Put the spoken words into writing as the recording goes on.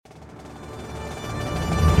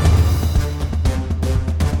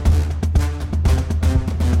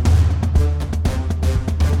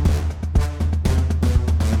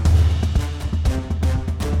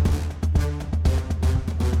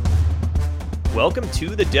Welcome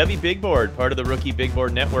to the Devy Big Board, part of the Rookie Big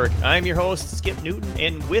Board Network. I'm your host, Skip Newton,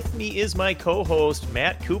 and with me is my co-host,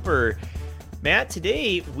 Matt Cooper. Matt,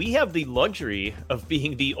 today we have the luxury of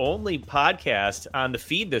being the only podcast on the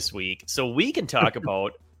feed this week, so we can talk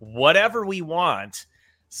about whatever we want.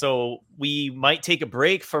 So we might take a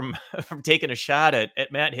break from taking a shot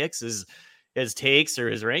at Matt Hicks's his takes or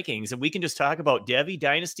his rankings, and we can just talk about Devy,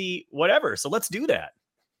 Dynasty, whatever. So let's do that.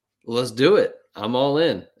 Let's do it. I'm all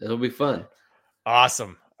in. It'll be fun.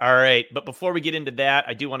 Awesome. All right. But before we get into that,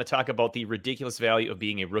 I do want to talk about the ridiculous value of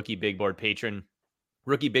being a Rookie Big Board patron.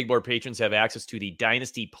 Rookie Big Board patrons have access to the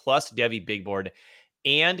Dynasty Plus Devy Big Board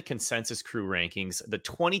and Consensus Crew rankings, the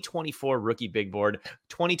 2024 Rookie Big Board,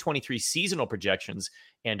 2023 seasonal projections,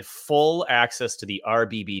 and full access to the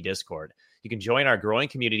RBB Discord. You can join our growing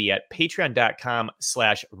community at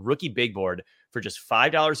patreon.com/rookiebigboard for just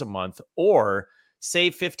 $5 a month or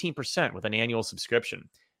save 15% with an annual subscription.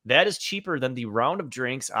 That is cheaper than the round of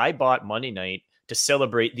drinks I bought Monday night to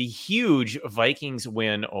celebrate the huge Vikings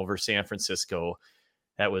win over San Francisco.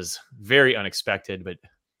 That was very unexpected, but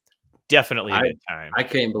definitely a good time. I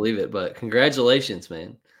can't believe it, but congratulations,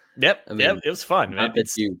 man. Yep, it was fun, man.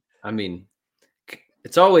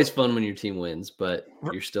 It's always fun when your team wins, but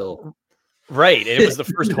you're still right. It was the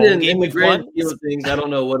first home game we've won. Things, I don't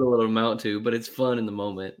know what it'll amount to, but it's fun in the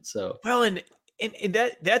moment. So well, and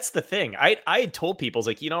that's the thing. I had told people, it's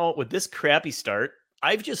like, with this crappy start,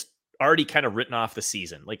 I've just already kind of written off the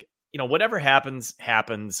season. Like, whatever happens.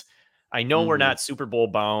 I know we're not Super Bowl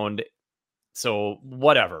bound, so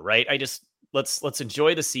whatever, right? Let's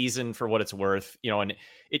enjoy the season for what it's worth, and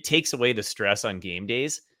it takes away the stress on game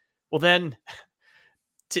days. Well, then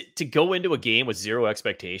to go into a game with zero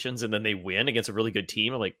expectations and then they win against a really good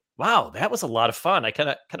team, I'm like, wow, that was a lot of fun. I kind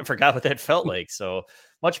of forgot what that felt like. So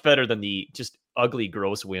much better than the just ugly,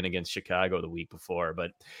 gross win against Chicago the week before.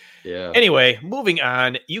 But yeah. Anyway, moving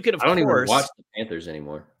on. You can, I don't even watch the Panthers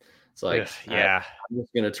anymore. It's like, yeah, I'm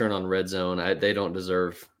just going to turn on Red Zone. They don't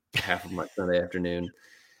deserve half of my Sunday afternoon.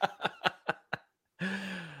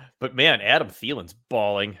 But man, Adam Thielen's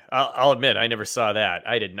balling. I'll admit, I never saw that.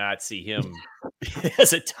 I did not see him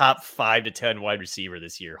as a top 5 to 10 wide receiver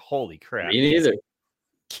this year. Holy crap. Me neither.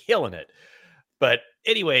 Killing it. But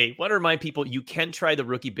anyway, want to remind people, you can try the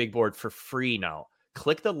Rookie Big Board for free now.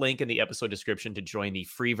 Click the link in the episode description to join the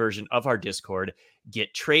free version of our Discord,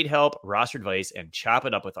 get trade help, roster advice, and chop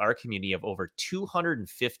it up with our community of over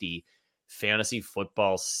 250 fantasy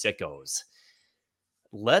football sickos.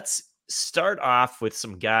 Let's start off with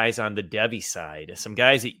some guys on the Devy side, some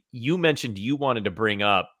guys that you mentioned you wanted to bring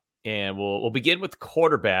up, and we'll begin with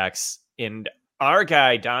quarterbacks. And our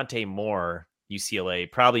guy, Dante Moore,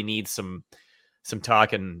 UCLA, probably needs some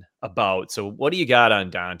talking about. So what do you got on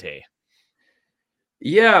Dante?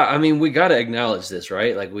 Yeah, I mean, we got to acknowledge this,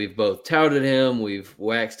 right? Like, we've both touted him. We've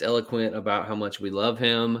waxed eloquent about how much we love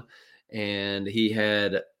him. And he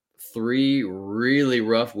had 3 really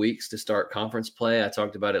rough weeks to start conference play. I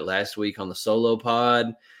talked about it last week on the solo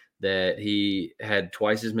pod, that he had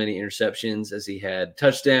twice as many interceptions as he had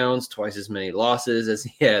touchdowns, twice as many losses as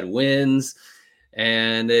he had wins.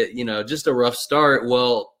 And, just a rough start.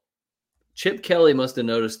 Well, Chip Kelly must have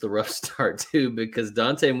noticed the rough start too, because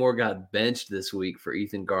Dante Moore got benched this week for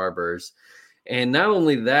Ethan Garbers. And not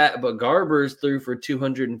only that, but Garbers threw for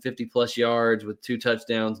 250 plus yards with 2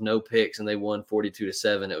 touchdowns, no picks, and they won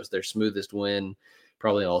 42-7. It was their smoothest win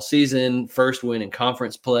probably all season. First win in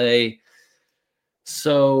conference play.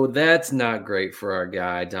 So that's not great for our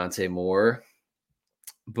guy, Dante Moore.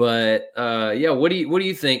 But what do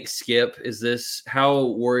you think, Skip? How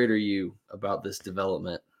worried are you about this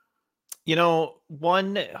development?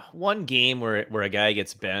 One game where a guy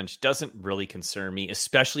gets benched doesn't really concern me,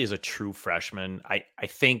 especially as a true freshman. I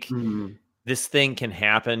think this thing can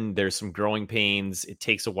happen. There's some growing pains. It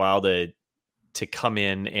takes a while to come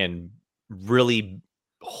in and really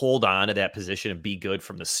hold on to that position and be good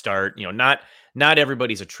from the start. Not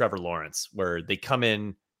everybody's a Trevor Lawrence where they come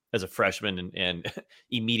in as a freshman and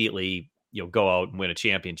immediately go out and win a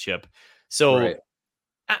championship. So right.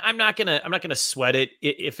 I'm not gonna sweat it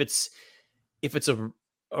if it's a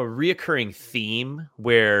reoccurring theme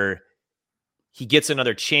where he gets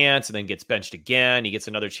another chance and then gets benched again. He gets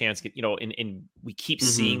another chance, and we keep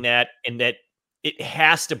seeing that, and that it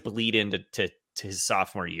has to bleed into his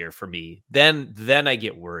sophomore year for me. Then I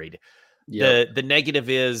get worried. Yep. The negative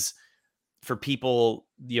is for people,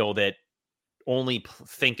 that only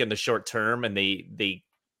think in the short term and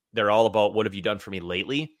they're all about what have you done for me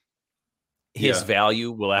lately. His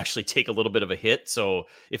value will actually take a little bit of a hit. So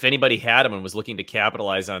if anybody had him and was looking to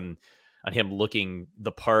capitalize on him looking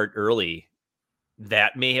the part early,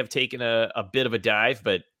 that may have taken a bit of a dive,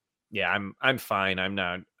 but Yeah, I'm fine. I'm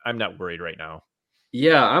not worried right now.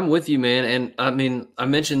 Yeah, I'm with you, man. And I mean, I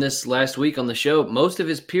mentioned this last week on the show. Most of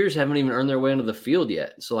his peers haven't even earned their way into the field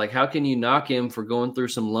yet. So, like, how can you knock him for going through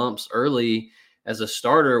some lumps early as a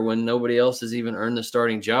starter when nobody else has even earned the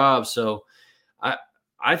starting job? So, I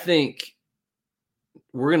I think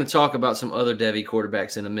we're going to talk about some other Devy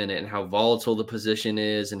quarterbacks in a minute and how volatile the position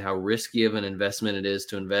is and how risky of an investment it is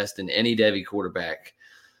to invest in any Devy quarterback.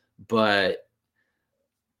 But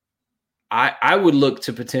I would look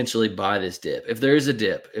to potentially buy this dip if there is a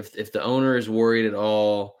dip. If the owner is worried at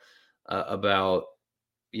all about,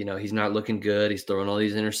 he's not looking good, he's throwing all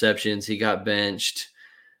these interceptions, he got benched.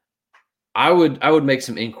 I would make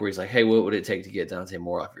some inquiries like, hey, what would it take to get Dante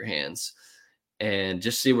Moore off your hands, and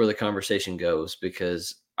just see where the conversation goes,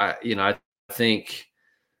 because I think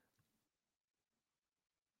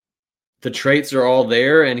the traits are all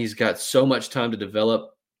there, and he's got so much time to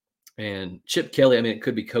develop. And Chip Kelly, I mean, it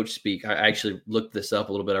could be coach speak. I actually looked this up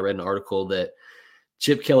a little bit. I read an article that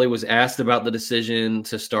Chip Kelly was asked about the decision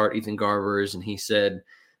to start Ethan Garbers, and he said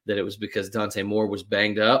that it was because Dante Moore was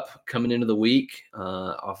banged up coming into the week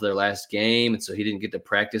off their last game, and so he didn't get to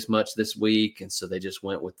practice much this week, and so they just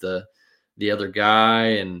went with the other guy,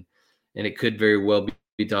 and it could very well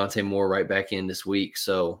be Dante Moore right back in this week.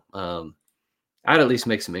 So I'd at least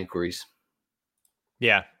make some inquiries.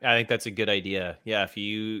 Yeah, I think that's a good idea. Yeah, if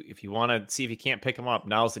you want to see if you can't pick him up,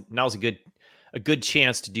 now's a good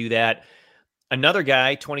chance to do that. Another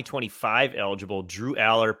guy, 2025 eligible, Drew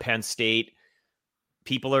Aller, Penn State.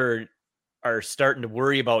 People are starting to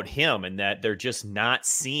worry about him, and that they're just not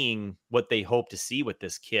seeing what they hope to see with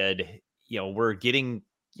this kid. We're getting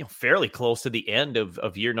fairly close to the end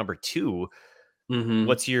of year number 2. Mm-hmm.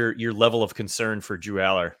 What's your level of concern for Drew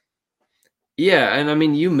Aller? Yeah, and I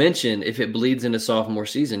mean, you mentioned if it bleeds into sophomore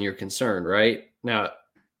season, you're concerned, right? Now,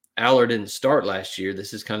 Aller didn't start last year.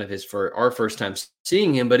 This is kind of our first time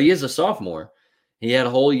seeing him, but he is a sophomore. He had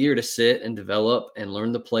a whole year to sit and develop and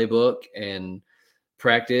learn the playbook and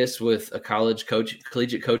practice with a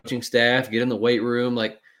collegiate coaching staff, get in the weight room.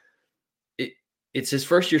 Like, it's his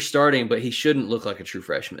first year starting, but he shouldn't look like a true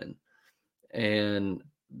freshman. And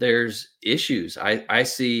there's issues I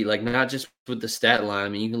see, like, not just with the stat line. I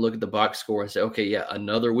mean, you can look at the box score and say, okay, yeah,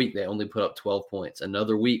 another week they only put up 12 points.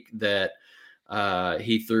 Another week that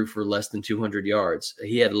he threw for less than 200 yards.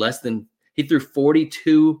 He threw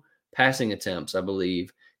 42 passing attempts, I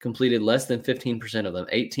believe, completed less than 15% of them,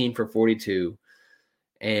 18 for 42,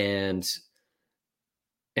 and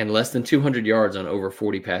less than 200 yards on over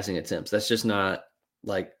 40 passing attempts. That's just not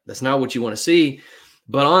that's not what you want to see.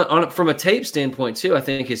 But on from a tape standpoint too, I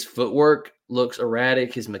think his footwork looks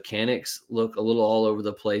erratic. His mechanics look a little all over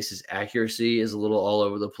the place. His accuracy is a little all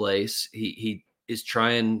over the place. He is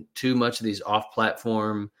trying too much of these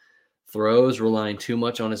off-platform throws, relying too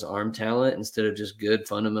much on his arm talent instead of just good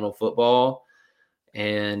fundamental football.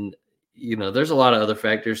 And there's a lot of other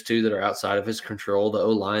factors too that are outside of his control. The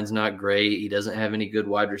O-line's not great. He doesn't have any good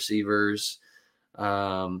wide receivers.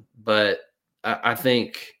 But I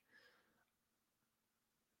think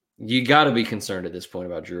you got to be concerned at this point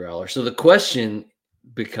about Drew Aller. So the question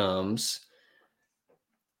becomes,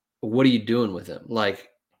 what are you doing with him? Like,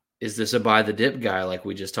 is this a buy the dip guy like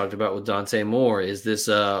we just talked about with Dante Moore? Is this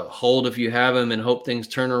a hold if you have him and hope things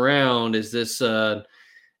turn around? Is this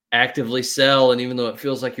actively sell, and even though it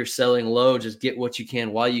feels like you're selling low, just get what you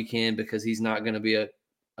can while you can, because he's not going to be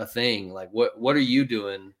a thing? Like, what are you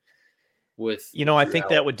doing with I think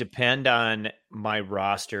that would depend on my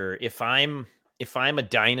roster. If I'm a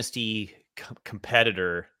dynasty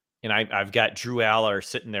competitor and I've got Drew Aller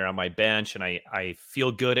sitting there on my bench and I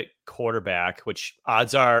feel good at quarterback, which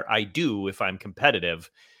odds are I do if I'm competitive,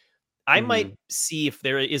 I might see if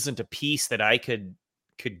there isn't a piece that I could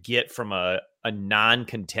get from a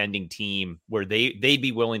non-contending team where they'd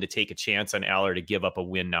be willing to take a chance on Aller to give up a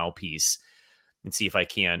win now piece, and see if I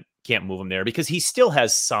can't move him there, because he still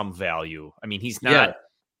has some value. I mean, he's not,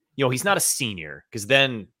 he's not a senior, because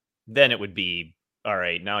then it would be, all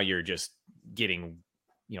right, now you're just getting,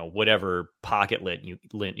 whatever pocket lint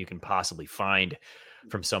you can possibly find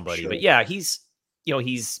from somebody. Sure. But yeah, he's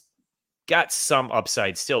got some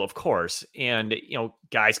upside still, of course. And,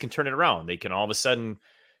 guys can turn it around. They can all of a sudden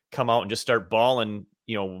come out and just start balling,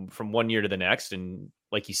 from one year to the next. And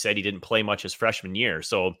like you said, he didn't play much his freshman year.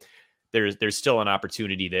 So there's still an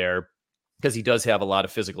opportunity there, because he does have a lot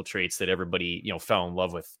of physical traits that everybody, fell in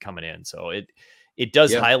love with coming in. So it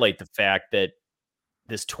does highlight the fact that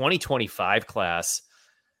this 2025 class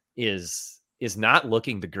is not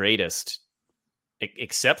looking the greatest,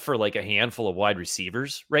 except for like a handful of wide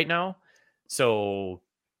receivers right now. So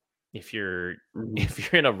if you're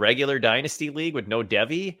in a regular dynasty league with no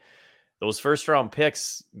Devy, those first round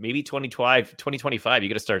picks, maybe 2025, you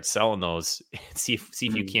got to start selling those and see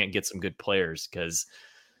if you can't get some good players, because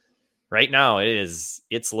right now it's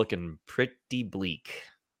looking pretty bleak.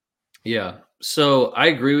 Yeah. So I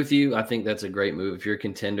agree with you. I think that's a great move. If you're a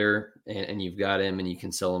contender and you've got him and you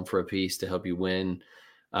can sell him for a piece to help you win.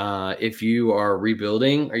 If you are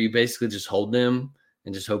rebuilding, are you basically just holding him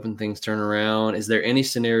and just hoping things turn around? Is there any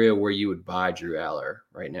scenario where you would buy Drew Aller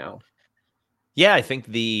right now? Yeah, I think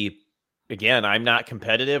again, I'm not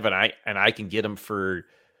competitive, and I can get him for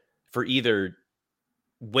either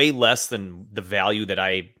way less than the value that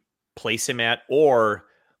I place him at, or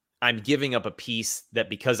I'm giving up a piece that,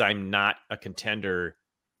 because I'm not a contender,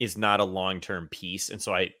 is not a long-term piece. And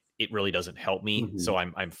so it really doesn't help me. Mm-hmm. So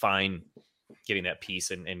I'm fine getting that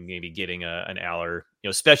piece and maybe getting an Aller,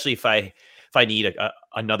 especially if I need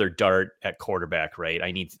another dart at quarterback, right?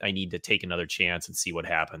 I need to take another chance and see what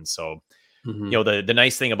happens. So, mm-hmm. The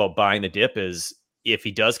nice thing about buying the dip is, if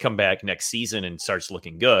he does come back next season and starts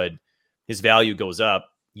looking good, his value goes up.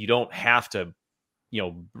 You don't have to,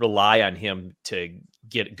 rely on him to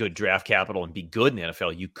get good draft capital and be good in the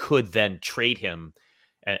NFL. You could then trade him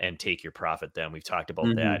and take your profit then. We've talked about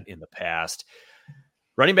mm-hmm. that in the past.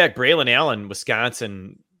 Running back Braylon Allen,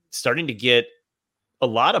 Wisconsin, starting to get a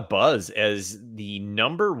lot of buzz as the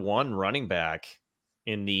number one running back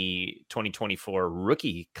in the 2024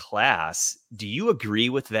 rookie class. Do you agree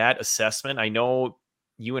with that assessment? I know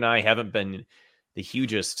you and I haven't been the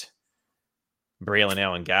hugest Braylon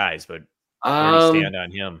Allen guys, but where do you stand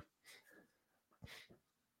on him?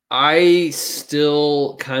 I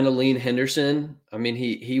still kind of lean Henderson. I mean,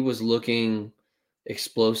 he was looking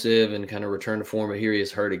explosive and kind of return to form, but here he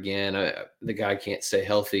is hurt again. The guy can't stay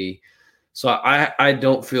healthy. So I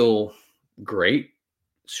don't feel great,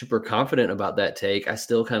 super confident about that take. I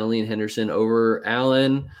still kind of lean Henderson over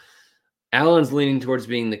Allen. Allen's leaning towards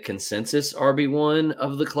being the consensus RB1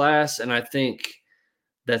 of the class, and I think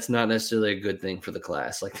that's not necessarily a good thing for the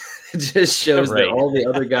class. Like, it just shows right. that all the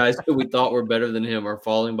other guys who we thought were better than him are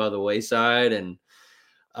falling by the wayside. And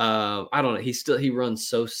I don't know. He runs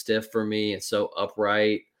so stiff for me and so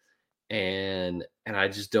upright. And I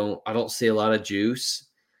don't see a lot of juice.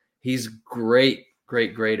 He's great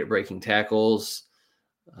at breaking tackles.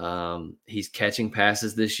 He's catching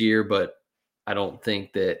passes this year, but I don't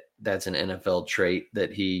think that's an NFL trait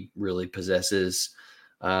that he really possesses.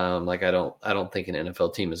 I don't think an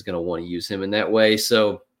NFL team is going to want to use him in that way.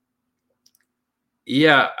 So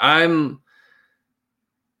yeah, I'm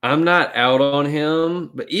not out on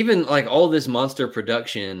him, but even like all this monster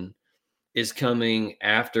production is coming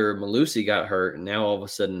after Malusi got hurt. And now all of a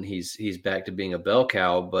sudden he's back to being a bell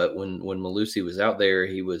cow. But when Malusi was out there,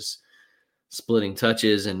 he was splitting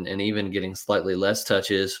touches and even getting slightly less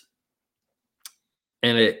touches.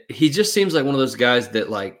 And he just seems like one of those guys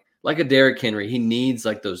that like a Derrick Henry, he needs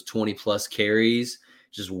like those 20 plus carries,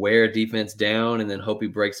 just wear a defense down and then hope he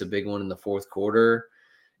breaks a big one in the fourth quarter,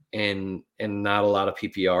 and not a lot of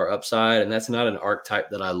PPR upside. And that's not an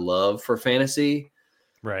archetype that I love for fantasy.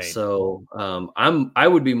 Right. So I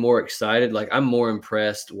would be more excited. Like, I'm more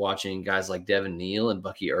impressed watching guys like Devin Neal and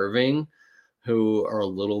Bucky Irving, who are a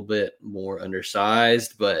little bit more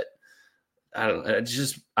undersized, but I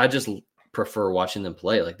just prefer watching them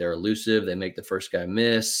play. Like, they're elusive. They make the first guy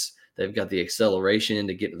miss. They've got the acceleration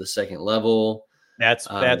to get to the second level. That's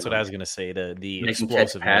what I was going to say. The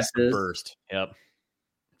explosiveness, the burst. Yep.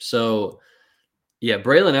 So yeah,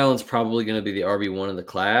 Braylon Allen's probably going to be the RB1 of the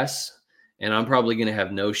class, and I'm probably going to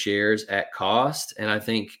have no shares at cost. And I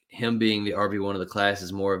think him being the RB1 of the class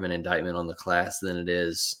is more of an indictment on the class than it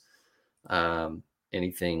is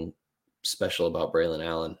anything special about Braylon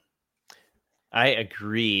Allen. I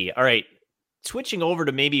agree. All right. Switching over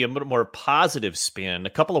to maybe a little more positive spin,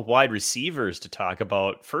 a couple of wide receivers to talk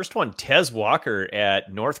about. First one, Tez Walker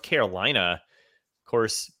at North Carolina. Of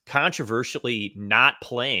course, controversially not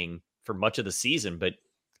playing for much of the season, but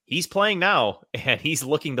he's playing now and he's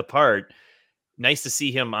looking the part. Nice to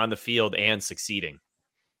see him on the field and succeeding.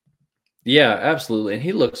 Yeah, absolutely. And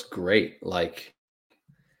he looks great. Like,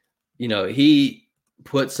 he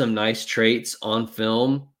put some nice traits on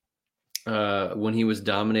film when he was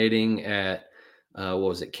dominating at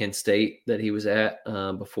Kent State that he was at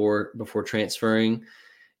before transferring.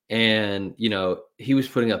 And, he was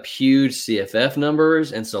putting up huge CFF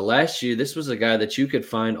numbers. And so last year, this was a guy that you could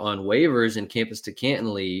find on waivers in Campus to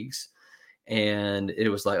Canton leagues. And it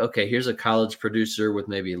was like, okay, here's a college producer with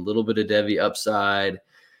maybe a little bit of Devy upside.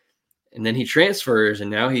 And then he transfers,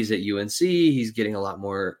 and now he's at UNC. He's getting a lot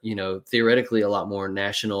more, theoretically a lot more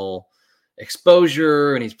national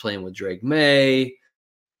exposure, and he's playing with Drake May.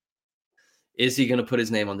 is he going to put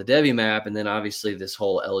his name on the Devy map? And then obviously this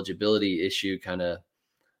whole eligibility issue kind of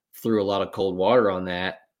threw a lot of cold water on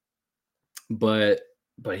that. But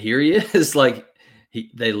here he is. Like,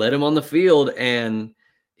 they let him on the field, and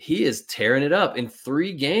he is tearing it up in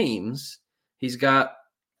 3 games. He's got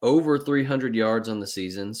over 300 yards on the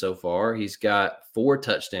season so far. He's got 4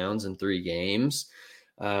 touchdowns in 3 games.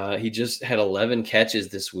 He just had 11 catches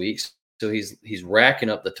this week, so he's racking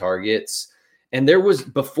up the targets. And there was,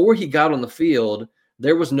 before he got on the field,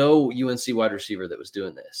 there was no UNC wide receiver that was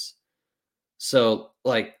doing this. So,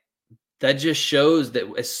 like, that just shows that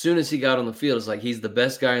as soon as he got on the field, it's like he's the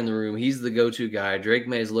best guy in the room. He's the go-to guy. Drake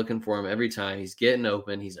May is looking for him every time. He's getting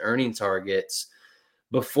open. He's earning targets.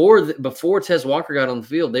 Before Tez Walker got on the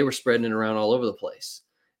field, they were spreading it around all over the place.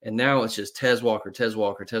 And now it's just Tez Walker, Tez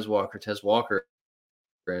Walker, Tez Walker, Tez Walker.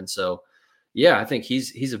 And so, yeah, I think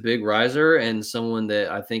he's a big riser and someone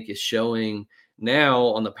that I think is showing now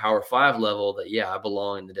on the Power 5 level that, yeah, I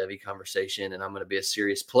belong in the Devy conversation, and I'm going to be a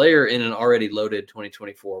serious player in an already loaded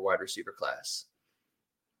 2024 wide receiver class.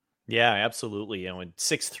 Yeah, absolutely. You know,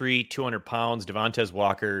 6'3", 200 pounds, Devontae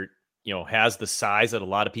Walker, you know, has the size that a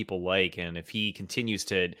lot of people like. And if he continues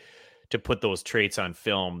to put those traits on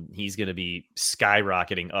film, he's going to be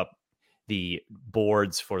skyrocketing up the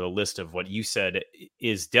boards for the list of what you said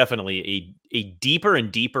is definitely a deeper and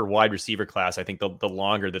deeper wide receiver class. I think the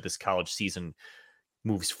longer that this college season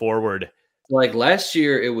moves forward. Like last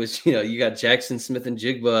year, it was, you know, you got Jackson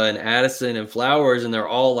Smith-Njigba and Addison and Flowers, and they're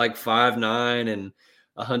all like 5'9" and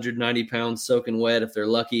 190 pounds soaking wet if they're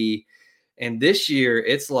lucky. And this year,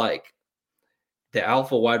 it's like the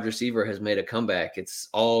alpha wide receiver has made a comeback. It's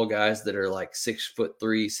all guys that are like 6'3",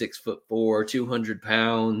 6'4", 200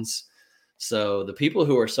 pounds. So the people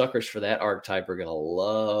who are suckers for that archetype are going to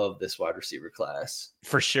love this wide receiver class.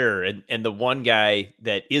 For sure. And the one guy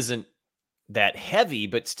that isn't that heavy,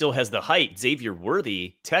 but still has the height, Xavier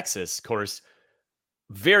Worthy, Texas, of course,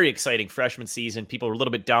 very exciting freshman season. People were a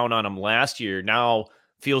little bit down on him last year. Now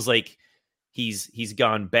feels like he's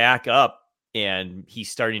gone back up and he's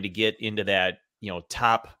starting to get into that, you know,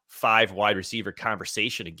 top 5 wide receiver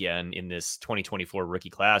conversation again in this 2024 rookie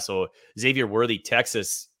class. So Xavier Worthy,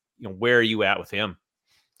 Texas, you know, where are you at with him?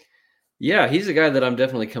 Yeah, he's a guy that I'm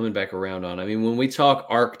definitely coming back around on. I mean, when we talk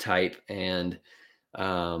archetype and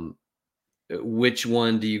which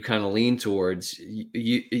one do you kind of lean towards,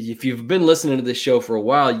 if you've been listening to this show for a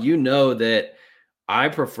while, you know that I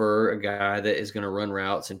prefer a guy that is going to run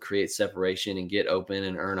routes and create separation and get open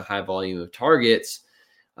and earn a high volume of targets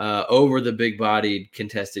over the big-bodied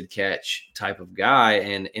contested catch type of guy.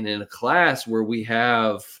 And in a class where we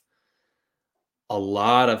have a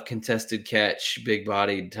lot of contested catch,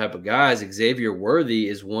 big-bodied type of guys, Xavier Worthy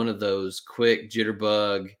is one of those quick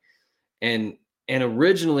jitterbug. And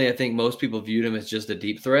originally, I think most people viewed him as just a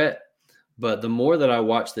deep threat. But the more that I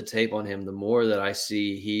watch the tape on him, the more that I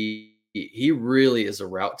see he really is a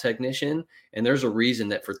route technician. And there's a reason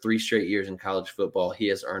that for 3 straight years in college football, he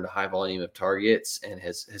has earned a high volume of targets and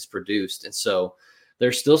has produced. And so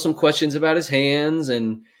there's still some questions about his hands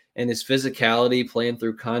and his physicality playing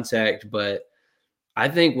through contact. But I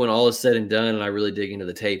think when all is said and done, and I really dig into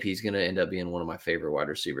the tape, he's going to end up being one of my favorite wide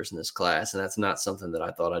receivers in this class. And that's not something that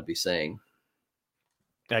I thought I'd be saying.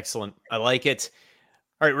 Excellent. I like it.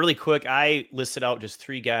 All right, really quick. I listed out just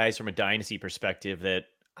 3 guys from a dynasty perspective that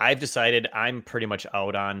I've decided I'm pretty much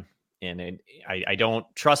out on, and I don't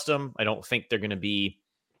trust them. I don't think they're going to be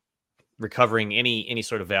recovering any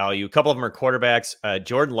sort of value. A couple of them are quarterbacks.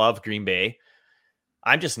 Jordan Love, Green Bay.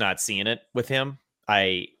 I'm just not seeing it with him.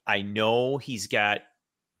 I know he's got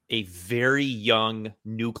a very young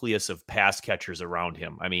nucleus of pass catchers around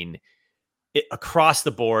him. I mean, across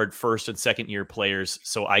the board, first and second year players.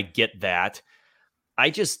 So I get that. I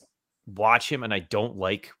just watch him and I don't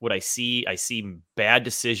like what I see. I see bad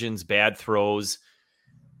decisions, bad throws,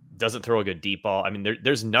 doesn't throw a good deep ball. I mean,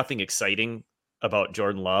 there's nothing exciting about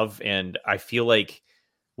Jordan Love. And I feel like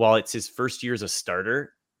while it's his first year as a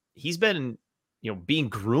starter, he's been, you know, being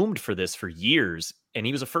groomed for this for years. And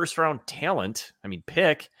he was a first round talent. I mean,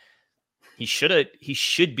 pick. He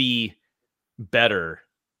should be better,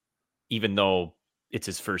 even though it's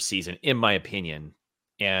his first season, in my opinion.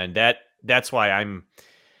 And that's why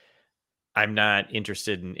I'm not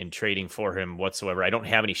interested in trading for him whatsoever. I don't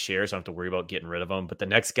have any shares. I don't have to worry about getting rid of him. But the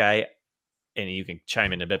next guy, and you can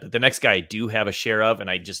chime in a bit, but the next guy I do have a share of, and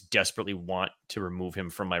I just desperately want to remove him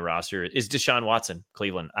from my roster, is Deshaun Watson,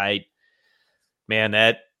 Cleveland. Man,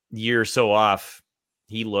 that year or so off,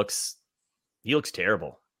 he looks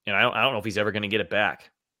terrible. And I don't know if he's ever going to get it back.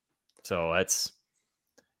 So that's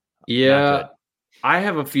I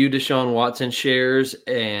have a few Deshaun Watson shares,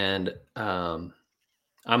 and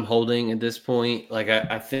I'm holding at this point. Like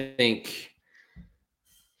I think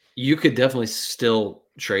you could definitely still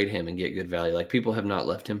trade him and get good value. Like people have not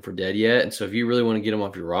left him for dead yet, and so if you really want to get him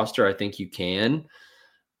off your roster, I think you can.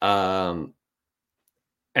 Um,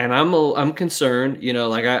 and I'm concerned. You know,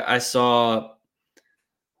 like I saw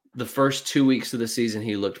the first 2 weeks of the season,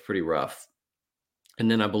 he looked pretty rough,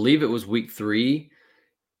 and then I believe it was week 3,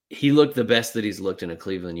 he looked the best that he's looked in a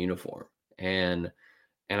Cleveland uniform, and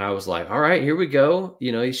I was like, all right, here we go.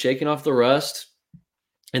 You know, he's shaking off the rust,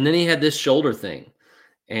 and then he had this shoulder thing.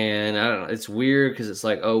 And I don't know, it's weird because it's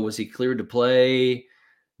like, oh, was he cleared to play?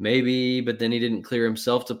 Maybe, but then he didn't clear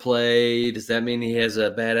himself to play. Does that mean he has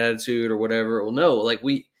a bad attitude or whatever? Well, no, like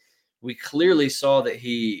we clearly saw that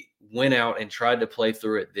he went out and tried to play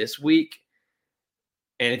through it this week.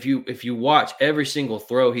 And if you watch every single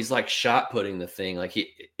throw, he's like shot putting the thing. Like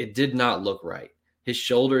it did not look right. His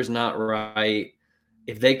shoulder is not right.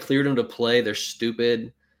 If they cleared him to play, they're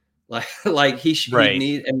stupid. Like he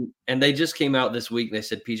need, and they just came out this week and they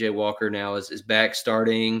said PJ Walker now is back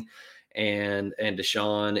starting, and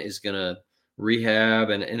Deshaun is gonna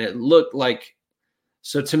rehab, and it looked like,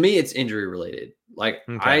 so to me it's injury related. Like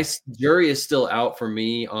jury is still out for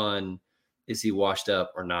me on is he washed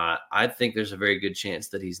up or not. I think there's a very good chance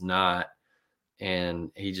that he's not,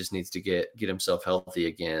 and he just needs to get himself healthy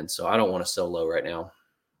again. So I don't want to sell low right now.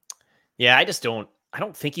 Yeah, I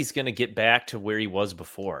don't think he's going to get back to where he was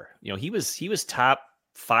before. You know, he was top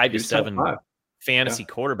 5 to 7 fantasy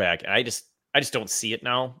quarterback. I just don't see it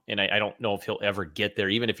now. And I don't know if he'll ever get there,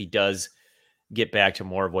 even if he does get back to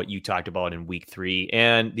more of what you talked about in week 3.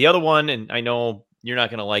 And the other one, and I know you're not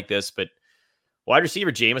going to like this, but wide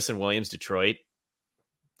receiver Jameson Williams, Detroit.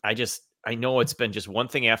 I know it's been just one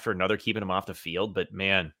thing after another keeping him off the field, but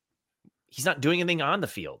man, he's not doing anything on the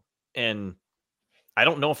field. And I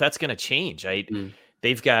don't know if that's going to change.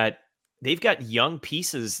 They've got young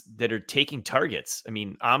pieces that are taking targets. I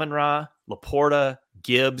mean, Amon-Ra, Laporta,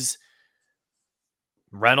 Gibbs,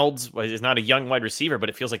 Reynolds is not a young wide receiver, but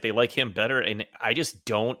it feels like they like him better. And I just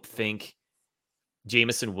don't think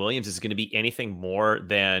Jameson Williams is going to be anything more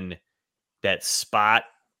than that spot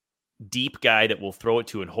deep guy that will throw it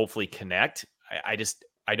to and hopefully connect.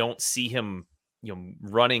 I don't see him,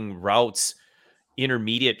 running routes,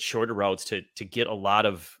 intermediate, shorter routes to get a lot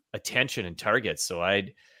of attention and targets. So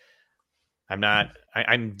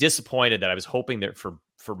I'm disappointed that I was hoping that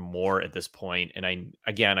for more at this point. And I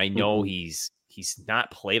know he's not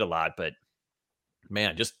played a lot, but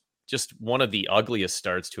man, just one of the ugliest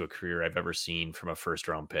starts to a career I've ever seen from a first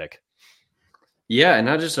round pick. Yeah. And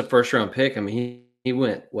not just a first round pick. I mean, he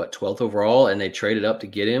went 12th overall, and they traded up to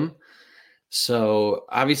get him. So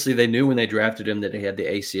obviously they knew when they drafted him that he had the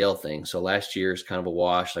ACL thing. So last year is kind of a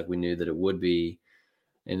wash. Like we knew that it would be.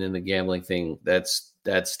 And then the gambling thing, that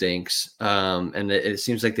stinks. And it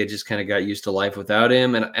seems like they just kind of got used to life without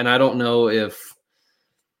him. And I don't know if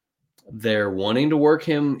they're wanting to work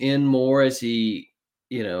him in more as he,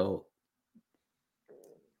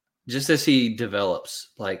 just as he develops.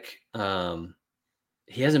 Like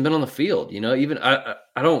he hasn't been on the field, even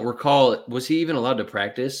I don't recall, was he even allowed to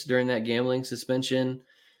practice during that gambling suspension?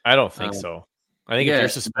 I don't think so. I think if you're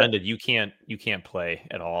suspended, you can't play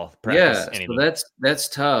at all. Practice anything. So that's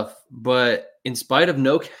tough. But in spite of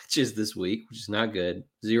no catches this week, which is not good,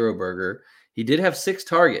 zero burger, he did have 6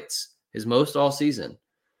 targets, his most all season.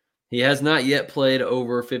 He has not yet played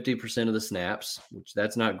over 50% of the snaps, which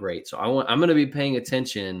that's not great. So I'm going to be paying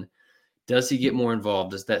attention. Does he get more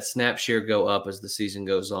involved? Does that snap share go up as the season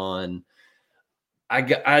goes on?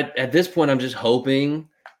 At this point, I'm just hoping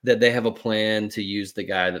that they have a plan to use the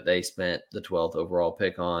guy that they spent the 12th overall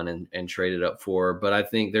pick on and traded up for. But I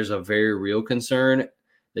think there's a very real concern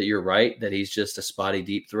that you're right, that he's just a spotty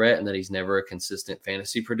deep threat and that he's never a consistent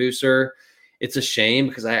fantasy producer. It's a shame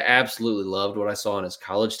because I absolutely loved what I saw on his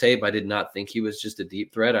college tape. I did not think he was just a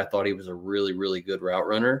deep threat. I thought he was a really, really good route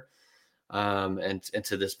runner. And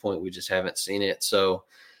to this point, we just haven't seen it. So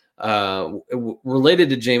related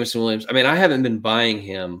to Jameson Williams, I mean, I haven't been buying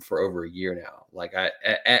him for over a year now. Like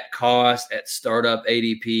at cost, at startup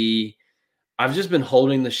ADP, I've just been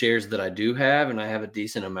holding the shares that I do have, and I have a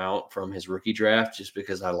decent amount from his rookie draft just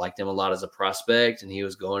because I liked him a lot as a prospect, and he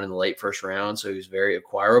was going in the late first round, so he was very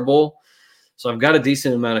acquirable. So I've got a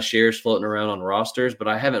decent amount of shares floating around on rosters, but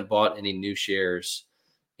I haven't bought any new shares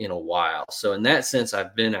in a while. So in that sense,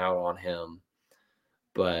 I've been out on him.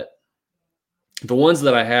 But the ones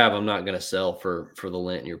that I have, I'm not going to sell for the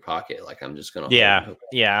lint in your pocket. Like I'm just going to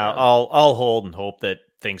I'll hold and hope that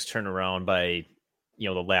things turn around by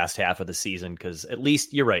the last half of the season, because at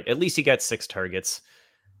least you're right. At least he got 6 targets.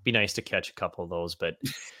 Be nice to catch a couple of those, but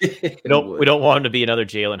It we would. don't want him to be another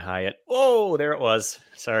Jalen Hyatt. Oh, there it was.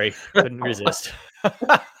 Sorry, couldn't resist.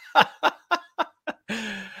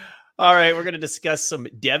 All right, we're going to discuss some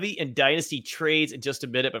Devy and Dynasty trades in just a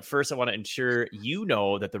minute. But first, I want to ensure you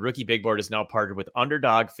know that the Rookie Big Board is now partnered with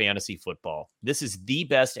Underdog Fantasy Football. This is the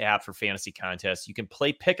best app for fantasy contests. You can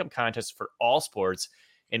play pick'em contests for all sports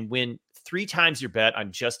and win 3 times your bet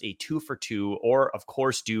on just a 2-for-2, or, of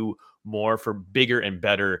course, do more for bigger and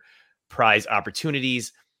better prize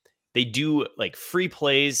opportunities. They do like free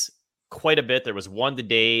plays quite a bit. There was one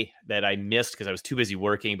today that I missed because I was too busy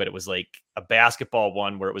working, but it was like a basketball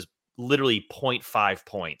one where it was literally 0.5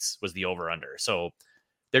 points was the over under. So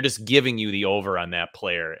they're just giving you the over on that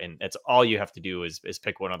player, and that's all you have to do is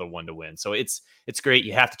pick one other one to win. So it's great.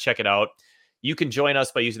 You have to check it out. You can join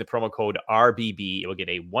us by using the promo code RBB. It will get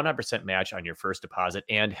a 100% match on your first deposit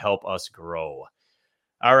and help us grow.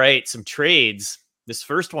 All right, some trades. This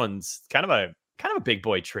first one's kind of a big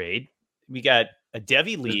boy trade. We got a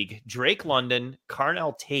Devy league, Drake London,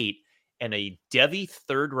 Carnell Tate, and a Devy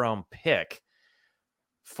 3rd round pick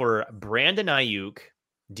for Brandon Ayuk,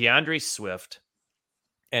 DeAndre Swift,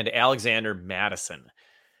 and Alexander Madison.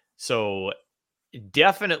 So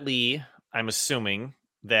definitely, I'm assuming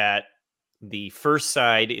that the first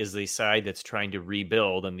side is the side that's trying to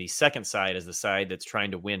rebuild, and the second side is the side that's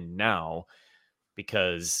trying to win now,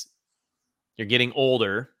 because you're getting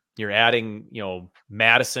older. You're adding,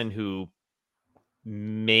 Madison, who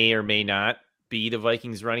may or may not be the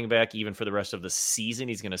Vikings running back even for the rest of the season.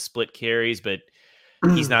 He's going to split carries, but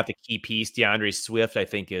he's not the key piece. DeAndre Swift, I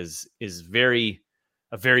think, is a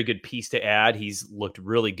very good piece to add. He's looked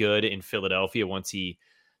really good in Philadelphia once he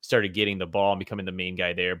started getting the ball and becoming the main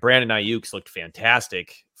guy there. Brandon Ayuk's looked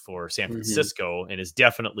fantastic for San Francisco and is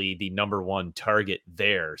definitely the number one target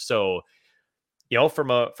there. So, from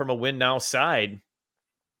a win now side,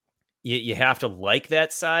 you have to like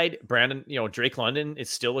that side. Brandon, Drake London is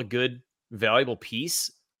still a good, valuable piece.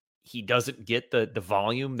 He doesn't get the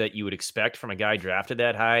volume that you would expect from a guy drafted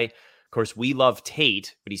that high. Of course, we love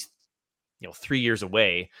Tate, but he's 3 years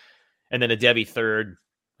away. And then a Devy 3rd,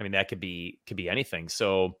 I mean, that could be anything.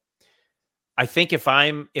 So I think if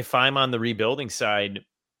I'm on the rebuilding side,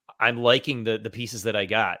 I'm liking the pieces that I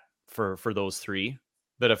got for those 3.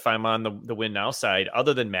 But if I'm on the win now side,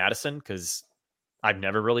 other than Madison, because I've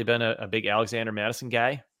never really been a big Alexander Madison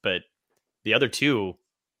guy, but the other 2,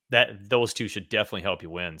 those 2 should definitely help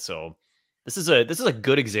you win. So this is a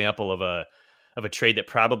good example of a trade that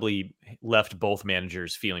probably left both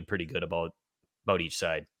managers feeling pretty good about each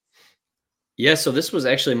side. Yeah, so this was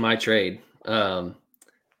actually my trade.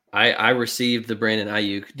 I received the Brandon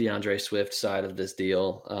Ayuk, DeAndre Swift side of this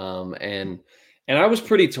deal, and I was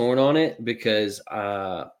pretty torn on it because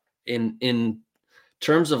in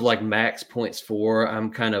terms of like max points for,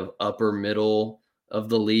 I'm kind of upper middle of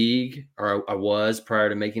the league, or I was prior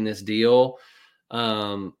to making this deal.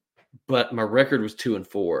 But my record was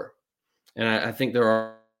 2-4. And I think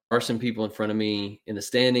there are some people in front of me in the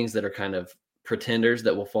standings that are kind of pretenders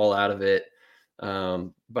that will fall out of it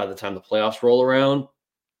by the time the playoffs roll around.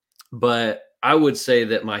 But I would say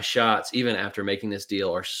that my shots, even after making this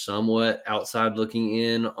deal, are somewhat outside looking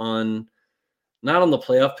in on, not on the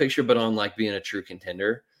playoff picture, but on like being a true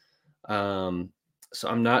contender. So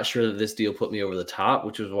I'm not sure that this deal put me over the top,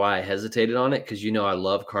 which is why I hesitated on it. Cause I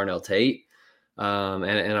love Carnell Tate and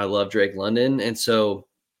I love Drake London. And so,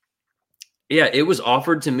 yeah, it was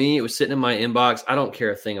offered to me. It was sitting in my inbox. I don't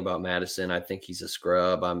care a thing about Madison. I think he's a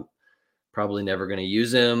scrub. I'm probably never going to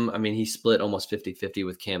use him. I mean, he split almost 50-50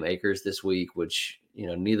 with Cam Akers this week, which,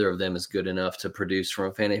 neither of them is good enough to produce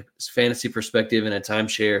from a fantasy perspective in a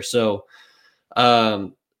timeshare. So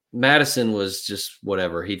Madison was just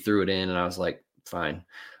whatever. He threw it in and I was like, fine.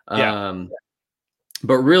 Yeah.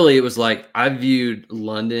 But really it was like, I viewed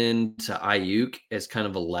London to Ayuk as kind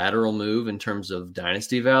of a lateral move in terms of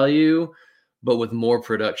dynasty value, but with more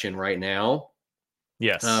production right now.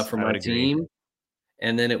 Yes. For my team.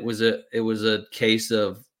 And then it was a case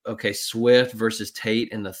of, okay, Swift versus Tate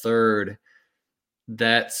in the 3rd.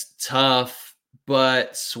 That's tough,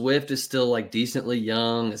 but Swift is still like decently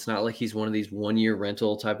young. It's not like he's one of these 1-year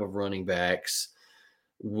rental type of running backs.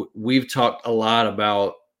 We've talked a lot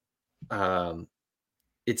about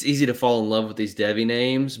it's easy to fall in love with these Devy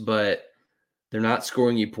names, but they're not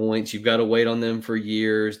scoring you points. You've got to wait on them for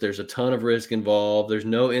years. There's a ton of risk involved. There's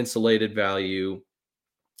no insulated value.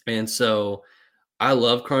 And so I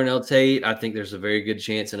love Carnell Tate. I think there's a very good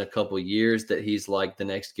chance in a couple of years that he's like the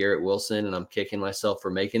next Garrett Wilson, and I'm kicking myself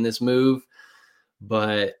for making this move.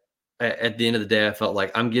 But at the end of the day, I felt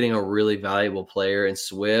like I'm getting a really valuable player in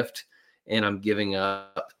Swift. and I'm giving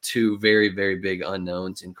up two very, very big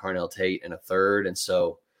unknowns in Carnell Tate and a third. And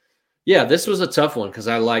so, yeah, this was a tough one because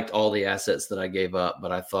I liked all the assets that I gave up,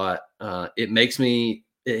 but I thought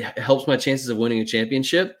it helps my chances of winning a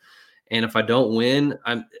championship. And if I don't win,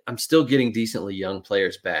 I'm still getting decently young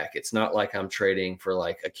players back. It's not like I'm trading for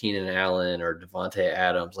like a Keenan Allen or Devontae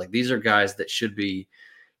Adams. Like, these are guys that should be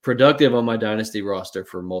productive on my dynasty roster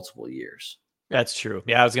for multiple years. That's true.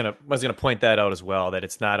 Yeah, I was gonna point that out as well, that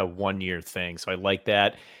it's not a 1-year thing. So I like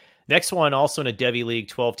that. Next one, also in a Devy League,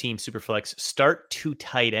 12-team Superflex start to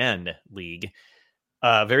tight end league.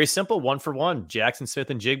 Very simple, 1-for-1, Jackson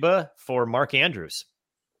Smith-Njigba for Mark Andrews.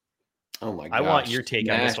 Oh my gosh. I want your take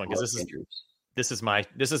on this one, because this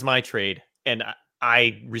is my trade, and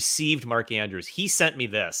I received Mark Andrews. He sent me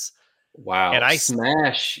this. Wow. And I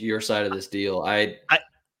smash your side of this deal.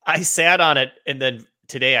 I sat on it, and then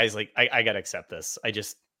today I was like, I gotta accept this.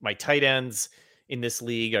 My tight ends in this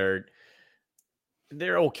league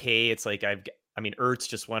they're okay. It's like Ertz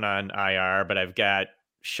just went on IR, but I've got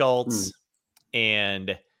Schultz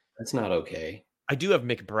and that's not okay. I do have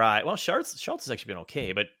McBride. Well, Schultz has actually been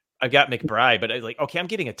okay, but I've got McBride, but I was like, okay, I'm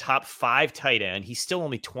getting a top 5 tight end. He's still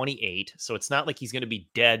only 28, so it's not like he's going to be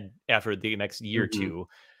dead after the next year or two.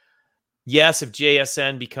 Yes, if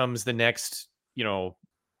JSN becomes the next,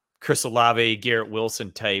 Chris Olave, Garrett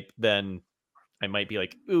Wilson type, then I might be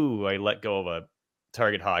like, ooh, I let go of a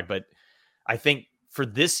target hog. But I think for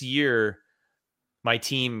this year, my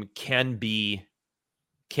team can be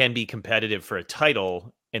competitive for a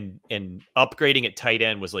title, and upgrading at tight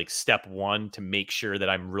end was like step one to make sure that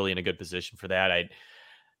I'm really in a good position for that.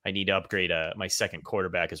 I need to upgrade my second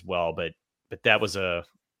quarterback as well, but that was a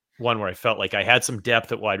one where I felt like I had some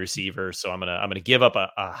depth at wide receiver, so I'm gonna give up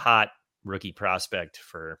a hot rookie prospect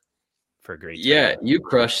for a great title. Yeah, you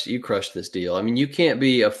crushed this deal. I mean, you can't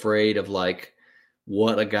be afraid of like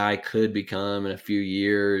what a guy could become in a few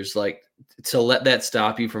years, like to let that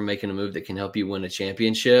stop you from making a move that can help you win a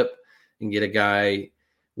championship and get a guy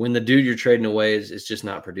when the dude you're trading away is just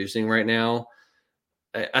not producing right now.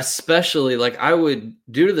 Especially like I would,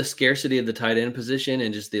 due to the scarcity of the tight end position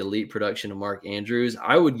and just the elite production of Mark Andrews,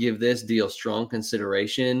 I would give this deal strong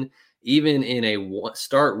consideration. Even in a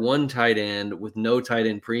start one tight end with no tight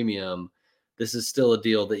end premium, this is still a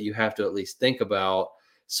deal that you have to at least think about.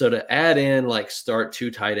 So to add in like start 2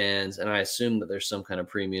 tight ends, and I assume that there's some kind of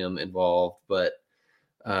premium involved, but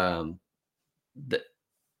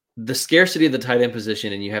the scarcity of the tight end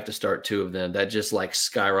position, and you have to start 2 of them, that just like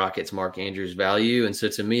skyrockets Mark Andrews' value. And so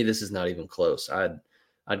to me, this is not even close. I'd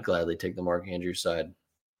gladly take the Mark Andrews side.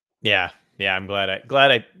 Yeah. I'm glad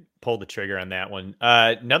I pulled the trigger on that one.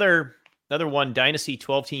 Another one, Dynasty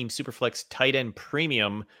 12-team Superflex tight end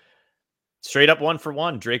premium, straight up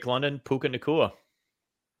 1-for-1, Drake London, Puka Nacua.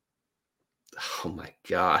 Oh my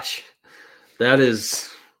gosh, that is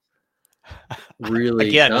really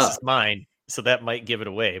again tough. This is mine, so that might give it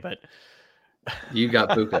away, but you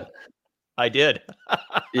got Puka. I did.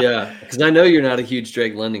 Yeah, because I know you're not a huge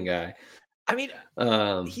Drake London guy. I mean,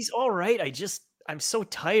 he's all right. I'm so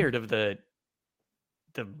tired of the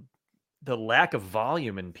lack of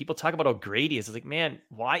volume, and people talk about how great he is. It's like, man,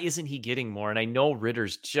 why isn't he getting more? And I know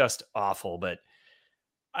Ritter's just awful, but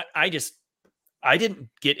I didn't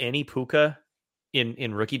get any Puka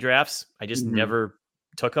in rookie drafts. I just never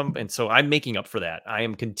took him. And so I'm making up for that. I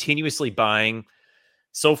am continuously buying.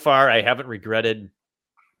 So far, I haven't regretted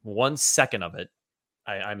 1 second of it.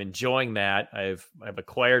 I'm enjoying that. I've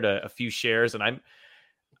acquired a few shares, and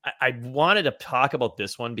I wanted to talk about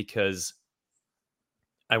this one because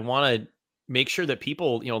I want to make sure that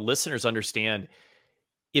people, listeners understand,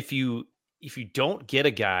 if you don't get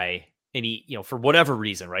a guy and he, for whatever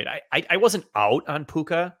reason, right? I wasn't out on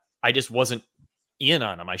Puka. I just wasn't in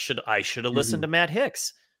on him. I should have listened to Matt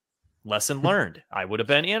Hicks. Lesson learned. I would have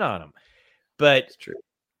been in on him. But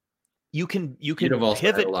you can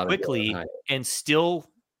pivot quickly and still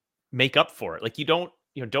make up for it. Like you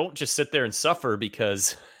don't just sit there and suffer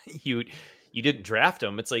because you didn't draft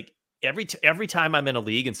him. It's like every time I'm in a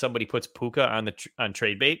league and somebody puts Puka on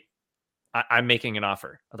trade bait, I'm making an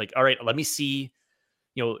offer. I'm like, all right, let me see.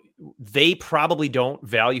 They probably don't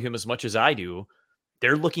value him as much as I do.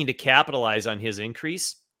 They're looking to capitalize on his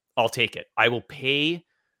increase. I'll take it. I will pay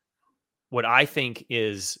what I think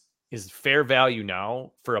is fair value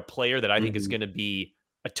now for a player that I think is going to be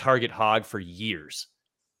a target hog for years.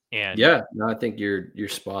 And yeah, no, I think you're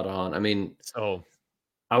spot on. I mean, so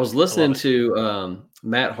I was listening to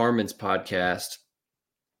Matt Harmon's podcast,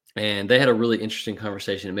 and they had a really interesting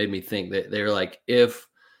conversation. It made me think that they're like, if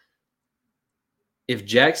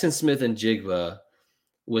Jackson Smith-Njigba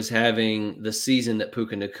was having the season that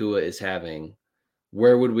Puka Nacua is having,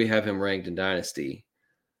 where would we have him ranked in Dynasty?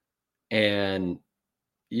 And,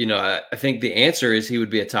 I think the answer is he would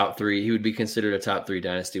be a top 3. He would be considered a top 3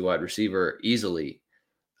 Dynasty wide receiver easily.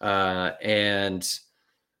 And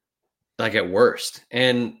like at worst.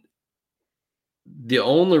 And the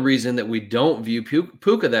only reason that we don't view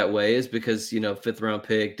Puka that way is because, 5th round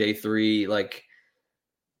pick, day 3, like,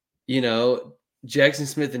 Jackson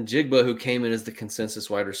Smith-Njigba, who came in as the consensus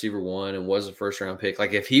wide receiver 1 and was a first round pick.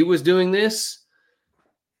 Like if he was doing this,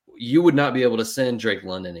 you would not be able to send Drake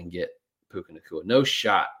London and get Puka Nacua. No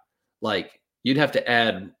shot. Like you'd have to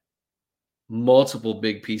add multiple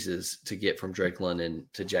big pieces to get from Drake London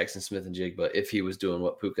to Jackson Smith-Njigba if he was doing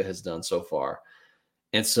what Puka has done so far.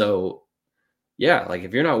 And so, yeah, like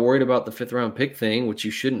if you're not worried about the 5th round pick thing, which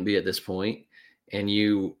you shouldn't be at this point, and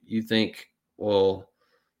you think, well,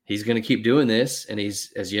 he's going to keep doing this and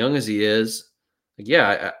he's as young as he is, like,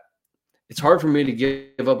 yeah, it's hard for me to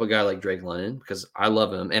give up a guy like Drake London because I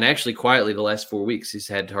love him. And actually quietly the last 4 weeks, he's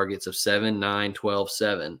had targets of 7, 9, 12,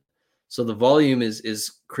 7. So the volume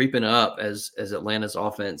is creeping up as Atlanta's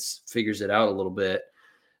offense figures it out a little bit.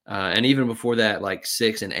 And even before that, like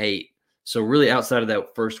 6 and 8. So really outside of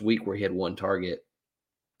that first week where he had 1 target,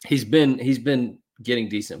 he's been getting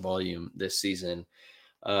decent volume this season.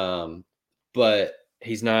 But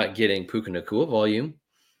he's not getting Puka Nacua volume.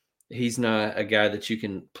 He's not a guy that you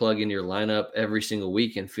can plug in your lineup every single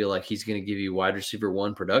week and feel like he's going to give you wide receiver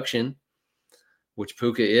 1 production, which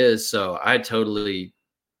Puka is. So I totally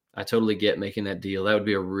get making that deal. I'd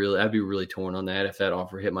be really torn on that if that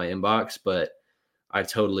offer hit my inbox, but I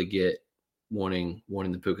totally get wanting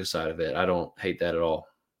the Puka side of it. I don't hate that at all.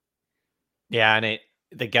 Yeah, and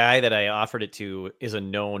the guy that I offered it to is a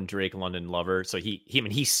known Drake London lover, so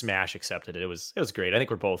he smash accepted it. It was great. I think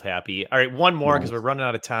we're both happy. All right, one more because we're running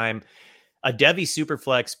out of time. A Devy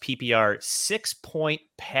Superflex PPR 6-point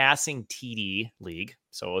passing TD league,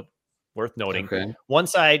 so worth noting. Okay. One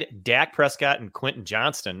side, Dak Prescott and Quentin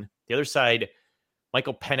Johnston. The other side,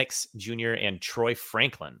 Michael Penix Jr. and Troy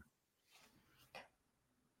Franklin.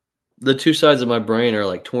 The two sides of my brain are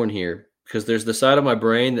like torn here because there's the side of my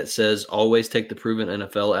brain that says always take the proven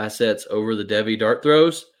NFL assets over the Devy dart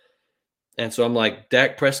throws. And so I'm like,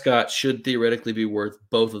 Dak Prescott should theoretically be worth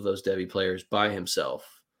both of those Devy players by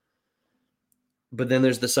himself. But then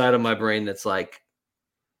there's the side of my brain that's like,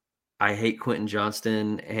 I hate Quentin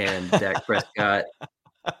Johnston and Dak Prescott,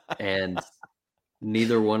 and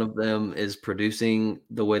neither one of them is producing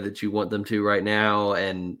the way that you want them to right now.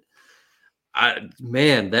 And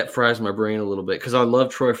that fries my brain a little bit because I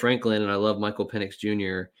love Troy Franklin and I love Michael Penix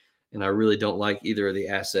Jr. and I really don't like either of the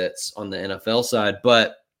assets on the NFL side.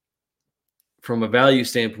 But from a value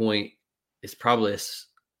standpoint, it's probably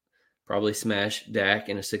smash Dak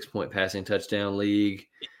in a 6-point passing touchdown league.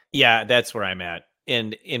 Yeah, that's where I'm at.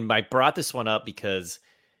 And I brought this one up because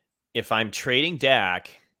if I'm trading Dak,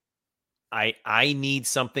 I need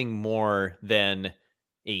something more than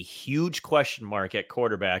a huge question mark at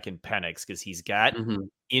quarterback in Penix because he's got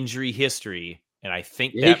injury history, and I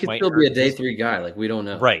think that he could might still be a day 3 guy. Like we don't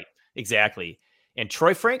know, right? Exactly. And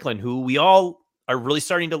Troy Franklin, who we all are really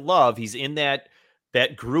starting to love, he's in that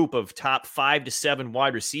group of top 5 to 7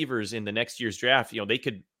 wide receivers in the next year's draft.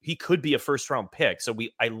 He could be a first round pick, so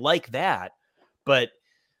I like that. But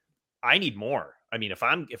I need more. I mean, if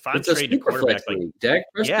I'm trading a quarterback, like Dak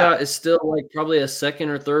Prescott is still like probably a 2nd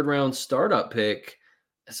or 3rd round startup pick,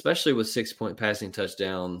 especially with 6-point passing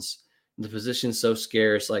touchdowns. The position's so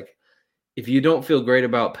scarce. Like, if you don't feel great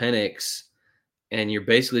about Penix, and you're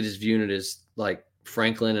basically just viewing it as like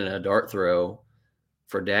Franklin and a dart throw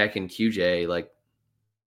for Dak and QJ, like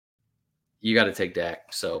you got to take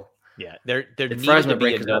Dak. So yeah, there needs to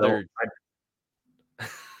be another.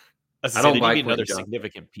 I don't buy another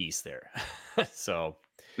significant piece there. So,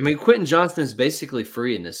 I mean, Quentin Johnston is basically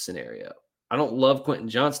free in this scenario. I don't love Quentin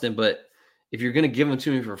Johnston, but if you're going to give him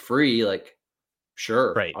to me for free, like,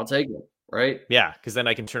 sure, right, I'll take it. Right? Yeah, because then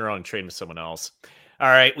I can turn around and trade with someone else. All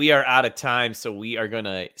right, we are out of time, so we are going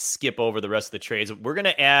to skip over the rest of the trades. We're going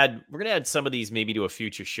to add some of these maybe to a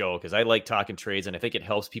future show because I like talking trades and I think it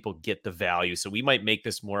helps people get the value. So we might make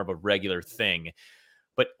this more of a regular thing.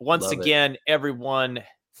 But once again, everyone,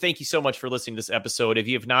 thank you so much for listening to this episode. If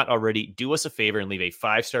you have not already, do us a favor and leave a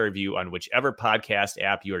 5-star review on whichever podcast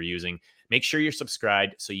app you are using. Make sure you're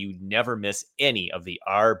subscribed so you never miss any of the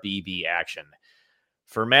RBB action.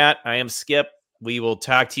 For Matt, I am Skip. We will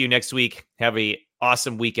talk to you next week. Have an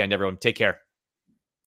awesome weekend, everyone. Take care.